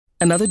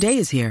Another day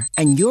is here,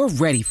 and you're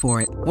ready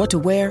for it. What to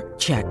wear?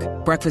 Check.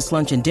 Breakfast,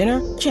 lunch, and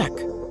dinner? Check.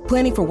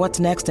 Planning for what's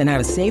next and how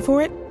to save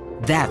for it?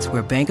 That's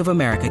where Bank of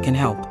America can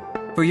help.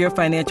 For your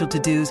financial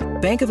to-dos,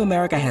 Bank of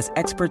America has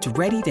experts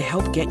ready to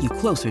help get you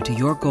closer to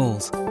your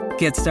goals.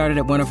 Get started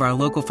at one of our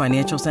local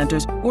financial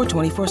centers or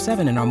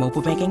 24/7 in our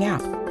mobile banking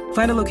app.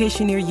 Find a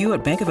location near you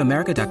at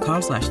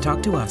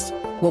bankofamerica.com/talktous.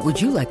 What would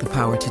you like the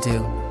power to do?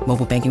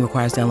 Mobile banking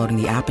requires downloading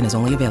the app and is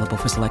only available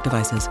for select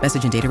devices.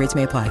 Message and data rates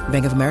may apply.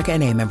 Bank of America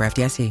N.A., member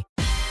FDIC.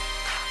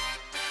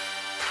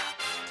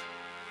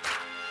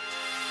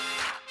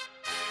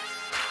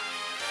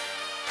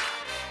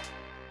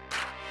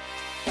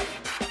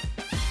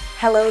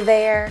 Hello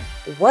there,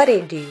 what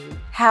it do,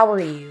 how are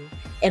you,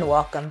 and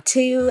welcome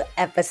to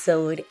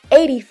episode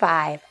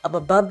 85 of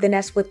Above the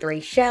Nest with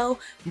Raichele,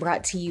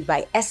 brought to you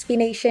by SB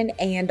Nation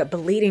and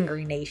Bleeding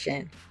Green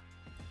Nation.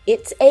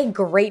 It's a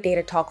great day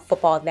to talk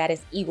football, that is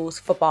Eagles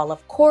football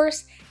of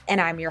course, and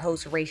I'm your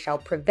host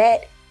Raichele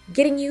Prevet,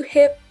 getting you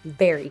hip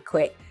very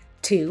quick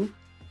to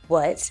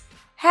what's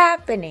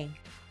happening.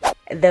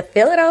 The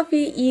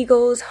Philadelphia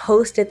Eagles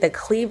hosted the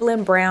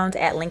Cleveland Browns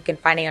at Lincoln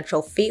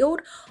Financial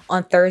Field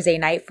on Thursday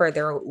night for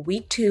their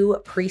Week 2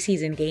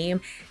 preseason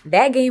game.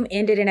 That game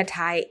ended in a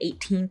tie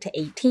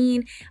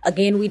 18-18.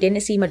 Again, we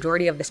didn't see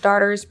majority of the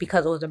starters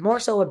because it was more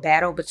so a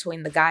battle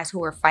between the guys who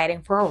were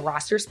fighting for a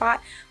roster spot.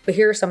 But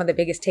here are some of the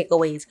biggest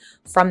takeaways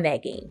from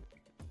that game.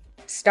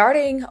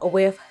 Starting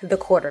with the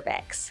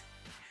quarterbacks.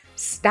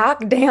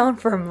 Stock down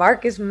for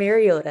Marcus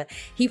Mariota.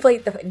 He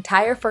played the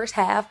entire first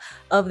half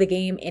of the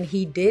game and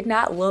he did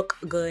not look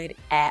good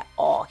at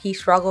all. He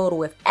struggled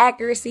with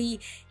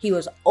accuracy. He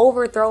was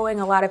overthrowing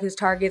a lot of his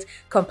targets,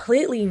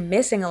 completely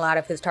missing a lot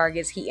of his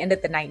targets. He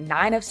ended the night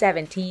 9 of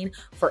 17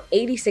 for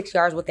 86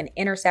 yards with an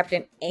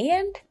interception,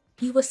 and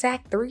he was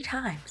sacked 3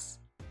 times.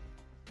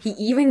 He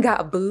even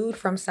got booed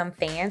from some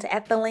fans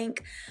at the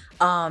link.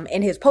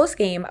 In his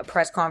post-game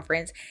press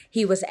conference,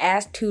 he was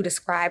asked to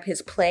describe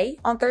his play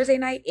on Thursday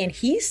night, and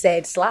he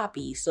said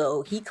sloppy.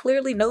 So he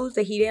clearly knows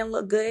that he didn't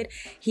look good.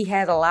 He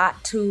has a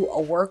lot to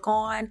work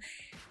on.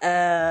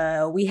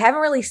 We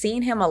haven't really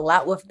seen him a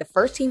lot with the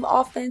first team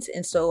offense,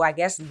 and so I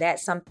guess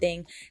that's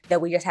something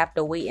that we just have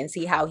to wait and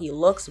see how he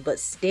looks. But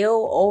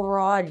still,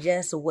 overall,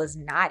 just was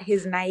not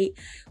his night.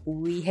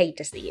 We hate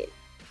to see it.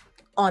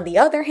 On the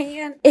other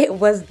hand, it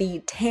was the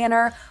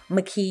Tanner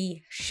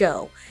McKee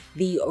show.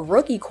 The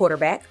rookie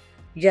quarterback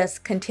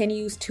just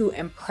continues to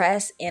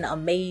impress and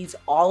amaze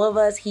all of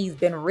us. He's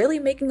been really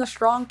making a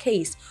strong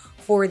case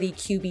for the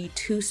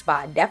QB2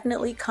 spot.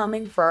 Definitely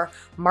coming for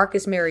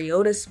Marcus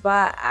Mariota's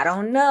spot. I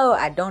don't know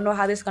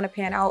how this is going to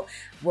pan out.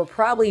 We're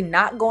probably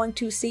not going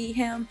to see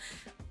him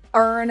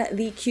earn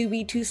the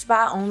QB2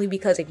 spot, only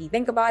because if you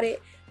think about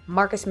it,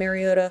 Marcus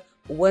Mariota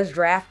was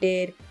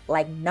drafted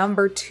like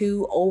number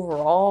 2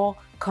 overall,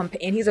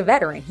 and he's a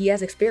veteran. He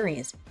has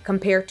experience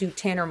compared to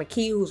Tanner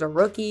McKee, who's a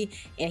rookie,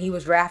 and he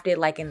was drafted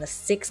like in the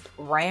 6th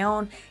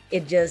round.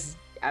 It's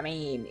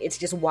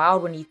just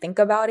wild when you think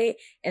about it.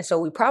 And so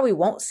we probably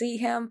won't see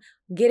him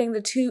getting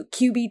the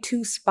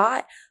QB2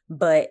 spot,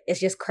 but it's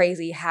just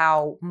crazy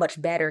how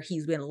much better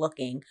he's been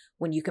looking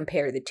when you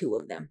compare the two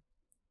of them.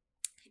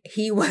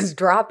 He was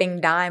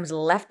dropping dimes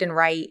left and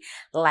right,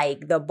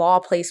 like the ball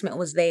placement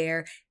was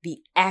there, the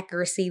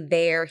accuracy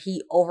there.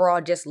 He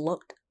overall just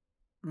looked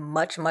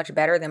much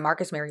better than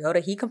Marcus Mariota.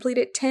 He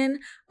completed 10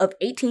 of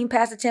 18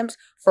 pass attempts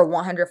for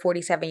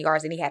 147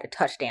 yards and he had a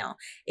touchdown.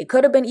 It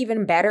could have been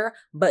even better,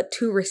 but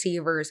 2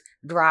 receivers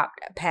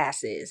dropped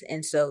passes.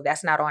 And so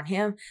that's not on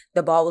him.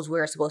 The ball was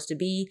where it's supposed to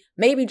be.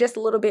 Maybe just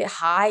a little bit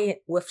high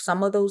with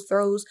some of those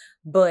throws,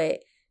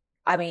 but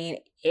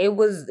it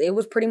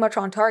was pretty much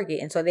on target.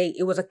 And so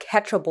it was a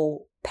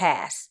catchable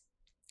pass.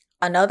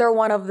 Another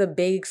one of the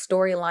big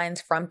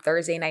storylines from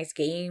Thursday night's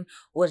game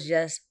was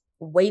just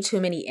way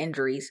too many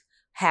injuries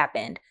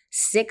happened.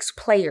 6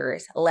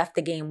 players left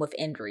the game with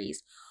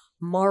injuries.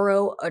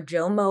 Moro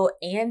Ojomo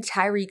and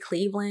Tyree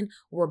Cleveland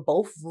were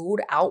both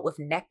ruled out with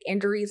neck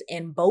injuries,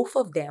 and both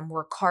of them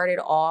were carted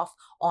off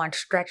on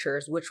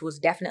stretchers, which was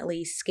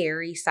definitely a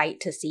scary sight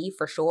to see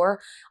for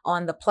sure.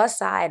 On the plus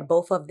side,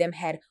 both of them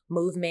had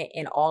movement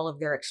in all of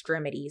their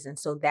extremities, and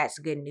so that's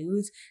good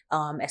news.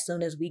 As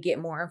soon as we get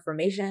more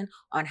information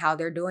on how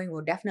they're doing,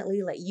 we'll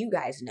definitely let you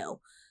guys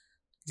know.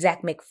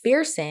 Zach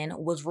McPherson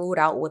was ruled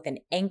out with an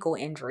ankle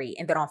injury.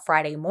 And then on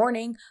Friday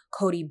morning,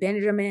 Cody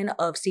Benjamin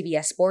of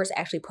CBS Sports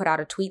actually put out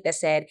a tweet that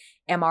said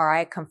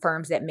MRI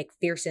confirms that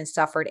McPherson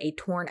suffered a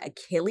torn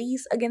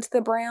Achilles against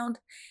the Browns,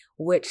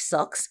 which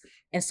sucks.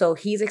 And so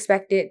he's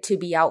expected to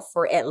be out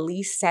for at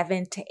least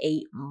 7 to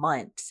 8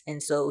 months.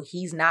 And so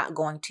he's not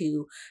going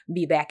to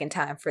be back in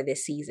time for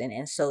this season.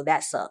 And so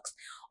that sucks.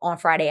 On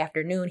Friday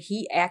afternoon,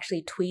 he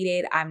actually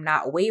tweeted, "I'm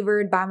not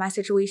wavered by my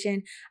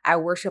situation. I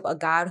worship a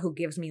God who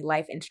gives me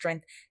life and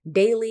strength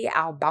daily.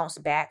 I'll bounce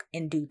back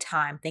in due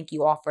time. Thank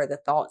you all for the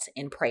thoughts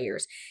and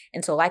prayers."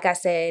 And so, like I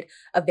said,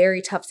 a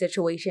very tough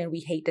situation.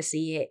 We hate to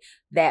see it.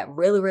 That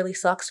really, really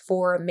sucks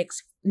for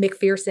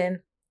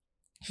McPherson.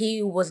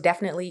 he was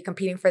definitely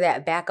competing for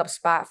that backup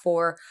spot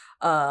for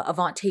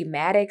Avonte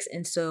Maddox.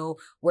 And so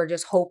we're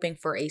just hoping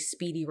for a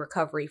speedy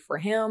recovery for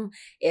him.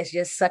 It's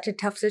just such a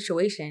tough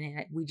situation.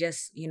 And we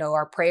just,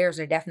 our prayers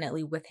are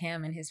definitely with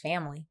him and his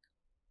family.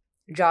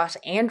 Josh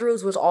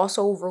Andrews was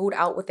also ruled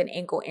out with an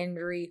ankle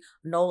injury.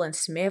 Nolan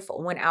Smith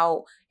went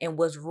out and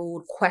was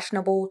ruled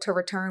questionable to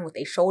return with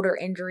a shoulder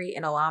injury.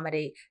 And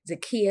Olamide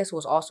Zaccheaus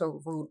was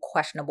also ruled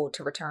questionable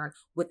to return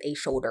with a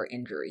shoulder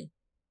injury.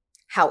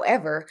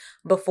 However,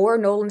 before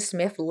Nolan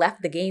Smith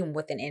left the game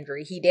with an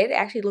injury, he did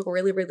actually look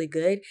really, really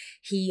good.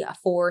 He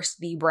forced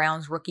the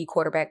Browns rookie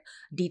quarterback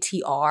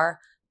DTR,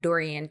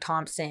 Dorian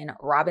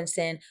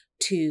Thompson-Robinson,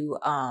 to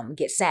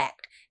get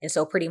sacked. And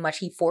so pretty much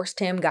he forced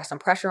him, got some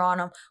pressure on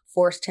him,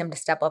 forced him to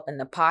step up in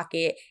the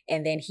pocket,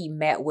 and then he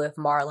met with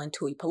Marlon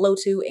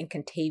Tuipulotu and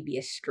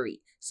Contavious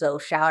Street. So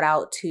shout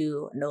out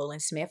to Nolan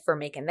Smith for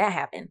making that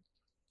happen.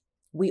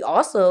 We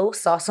also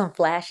saw some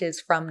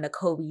flashes from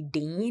Nakobe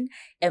Dean.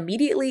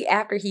 Immediately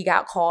after he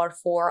got called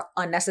for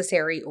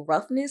unnecessary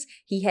roughness,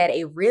 he had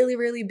a really,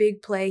 really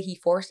big play. He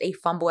forced a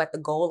fumble at the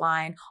goal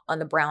line on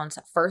the Browns'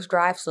 first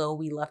drive, so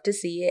we love to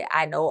see it.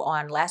 I know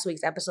on last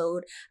week's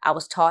episode, I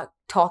was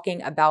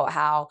talking about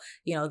how,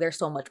 there's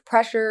so much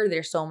pressure,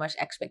 there's so much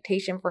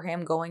expectation for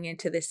him going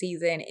into the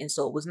season, and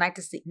so it was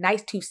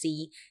nice to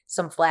see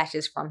some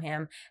flashes from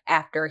him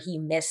after he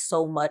missed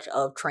so much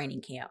of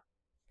training camp.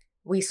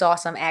 We saw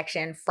some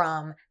action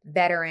from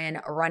veteran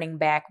running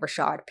back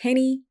Rashad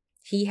Penny.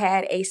 He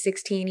had a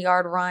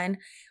 16-yard run,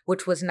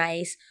 which was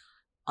nice.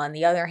 On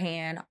the other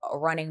hand,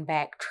 running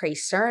back Trey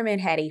Sermon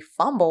had a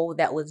fumble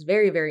that was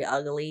very, very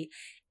ugly.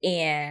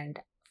 And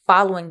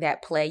following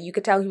that play, you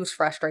could tell he was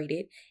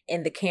frustrated,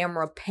 and the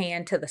camera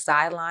panned to the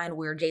sideline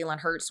where Jalen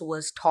Hurts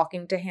was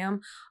talking to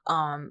him,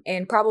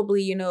 and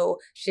probably,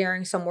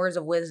 sharing some words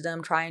of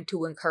wisdom, trying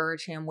to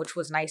encourage him, which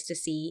was nice to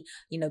see,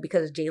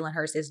 because Jalen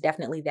Hurts is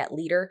definitely that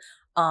leader.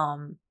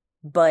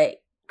 But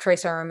Trey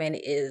Sermon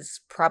is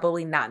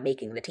probably not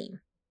making the team.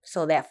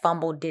 So that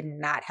fumble did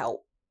not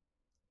help.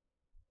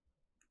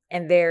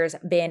 And there's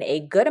been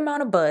a good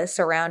amount of buzz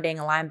surrounding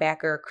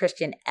linebacker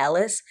Christian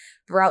Ellis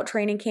throughout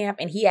training camp,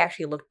 and he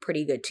actually looked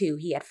pretty good too.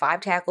 He had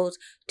 5 tackles,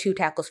 2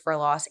 tackles for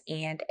loss,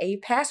 and a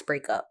pass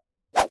breakup.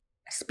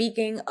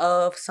 Speaking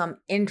of some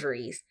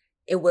injuries,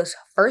 it was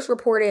first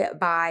reported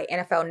by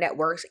NFL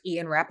Network's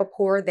Ian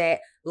Rappaport that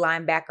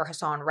linebacker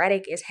Haason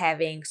Reddick is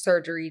having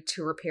surgery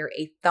to repair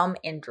a thumb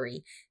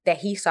injury that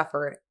he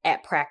suffered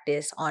at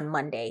practice on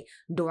Monday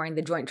during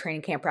the joint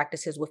training camp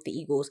practices with the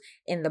Eagles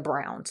and the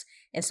Browns.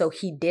 And so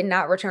he did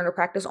not return to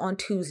practice on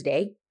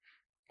Tuesday.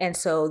 And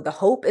so the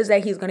hope is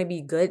that he's going to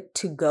be good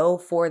to go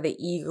for the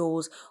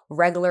Eagles'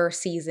 regular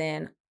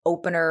season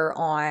opener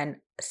on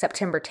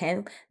September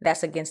 10th.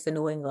 That's against the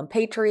New England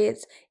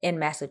Patriots in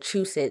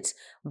Massachusetts.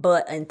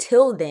 But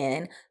until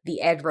then,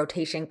 the edge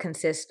rotation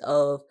consists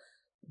of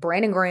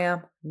Brandon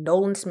Graham,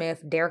 Nolan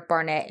Smith, Derek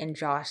Barnett, and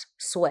Josh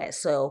Sweat.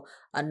 So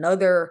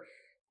another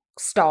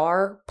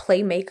star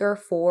playmaker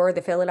for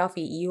the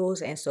Philadelphia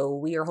Eagles. And so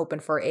we are hoping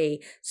for a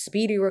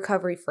speedy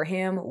recovery for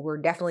him. We're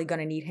definitely going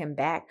to need him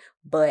back.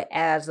 But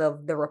as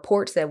of the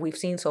reports that we've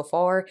seen so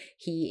far,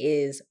 he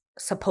is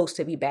supposed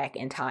to be back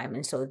in time.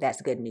 And so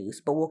that's good news.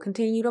 But we'll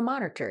continue to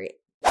monitor it.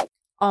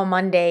 On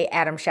Monday,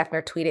 Adam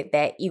Schefter tweeted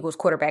that Eagles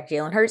quarterback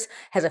Jalen Hurts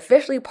has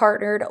officially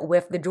partnered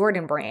with the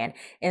Jordan brand.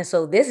 And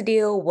so this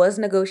deal was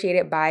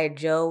negotiated by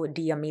Joe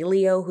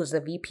D'Amelio, who's the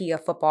VP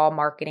of football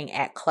marketing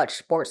at Clutch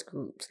Sports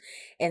Groups.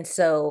 And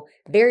so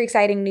very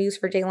exciting news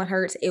for Jalen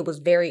Hurts. It was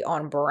very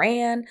on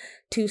brand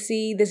to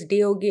see this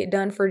deal get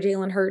done for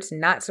Jalen Hurts.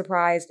 Not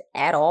surprised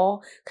at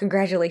all.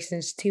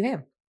 Congratulations to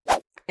him.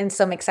 And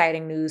some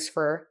exciting news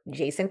for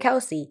Jason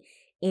Kelce.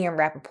 Ian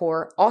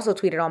Rappaport also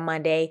tweeted on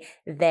Monday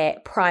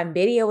that Prime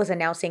Video is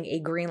announcing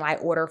a green light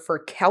order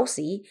for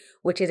Kelce,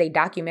 which is a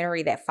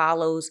documentary that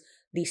follows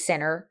the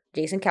center,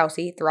 Jason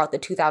Kelce, throughout the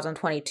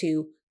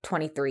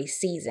 2022-23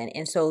 season.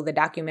 And so the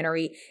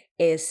documentary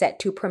is set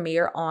to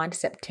premiere on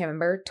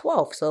September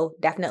 12th. So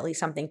definitely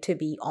something to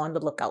be on the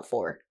lookout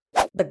for.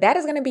 But that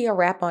is going to be a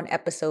wrap on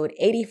episode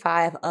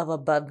 85 of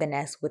Above the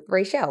Nest with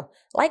Raichele.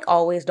 Like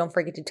always, don't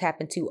forget to tap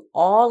into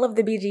all of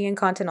the BGN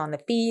content on the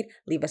feed,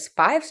 leave us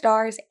 5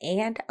 stars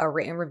and a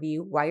written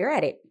review while you're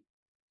at it.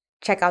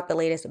 Check out the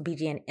latest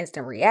BGN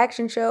Instant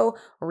Reaction show,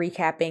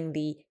 recapping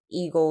the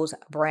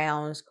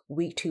Eagles-Browns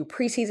Week 2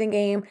 preseason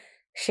game.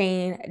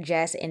 Shane,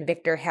 Jess, and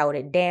Victor held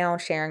it down,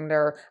 sharing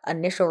their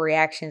initial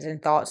reactions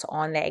and thoughts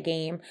on that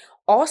game.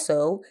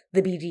 Also,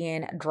 the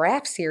BGN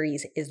Draft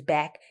Series is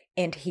back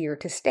and here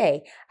to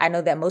stay. I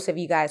know that most of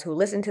you guys who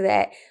listen to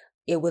that,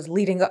 it was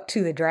leading up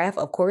to the draft,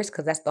 of course,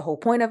 because that's the whole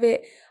point of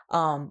it.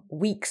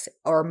 Weeks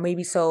or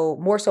maybe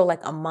more so like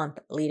a month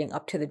leading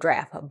up to the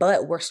draft.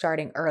 But we're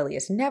starting early.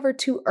 It's never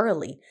too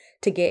early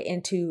to get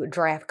into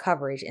draft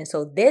coverage. And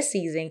so this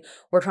season,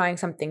 we're trying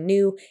something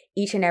new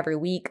each and every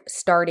week,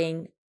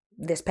 starting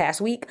this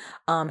past week,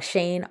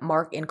 Shane,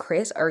 Mark, and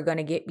Chris are going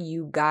to get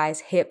you guys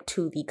hip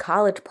to the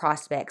college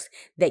prospects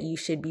that you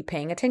should be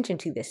paying attention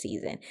to this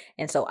season.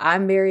 And so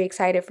I'm very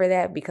excited for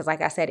that because,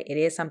 like I said, it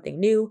is something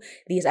new.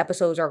 These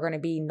episodes are going to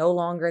be no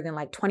longer than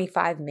like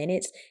 25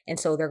 minutes. And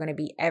so they're going to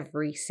be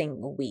every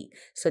single week.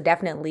 So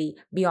definitely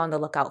be on the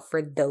lookout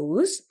for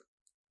those.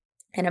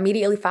 And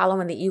immediately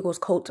following the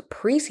Eagles-Colts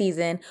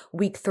preseason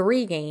week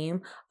 3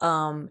 game,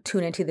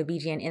 tune into the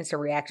BGN Insta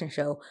Reaction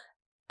Show.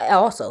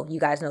 Also, you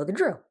guys know the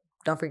drill.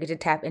 Don't forget to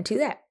tap into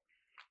that.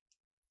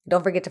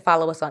 Don't forget to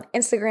follow us on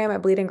Instagram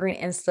at Bleeding Green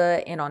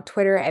Insta and on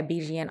Twitter at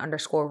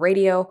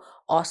BGN_radio.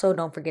 Also,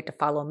 don't forget to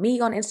follow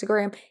me on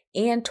Instagram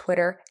and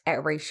Twitter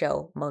at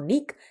Raichele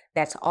Monique.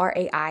 That's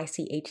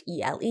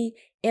RaicheleMonique.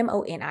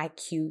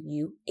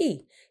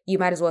 You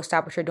might as well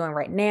stop what you're doing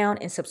right now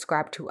and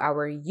subscribe to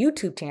our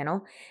YouTube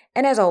channel.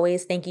 And as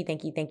always, thank you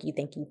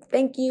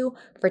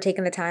for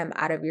taking the time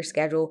out of your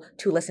schedule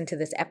to listen to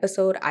this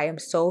episode. I am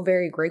so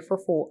very grateful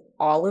for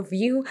all of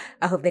you.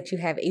 I hope that you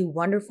have a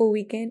wonderful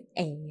weekend,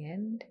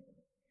 and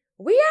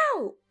we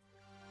out.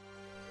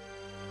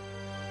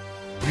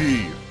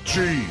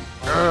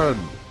 BGN.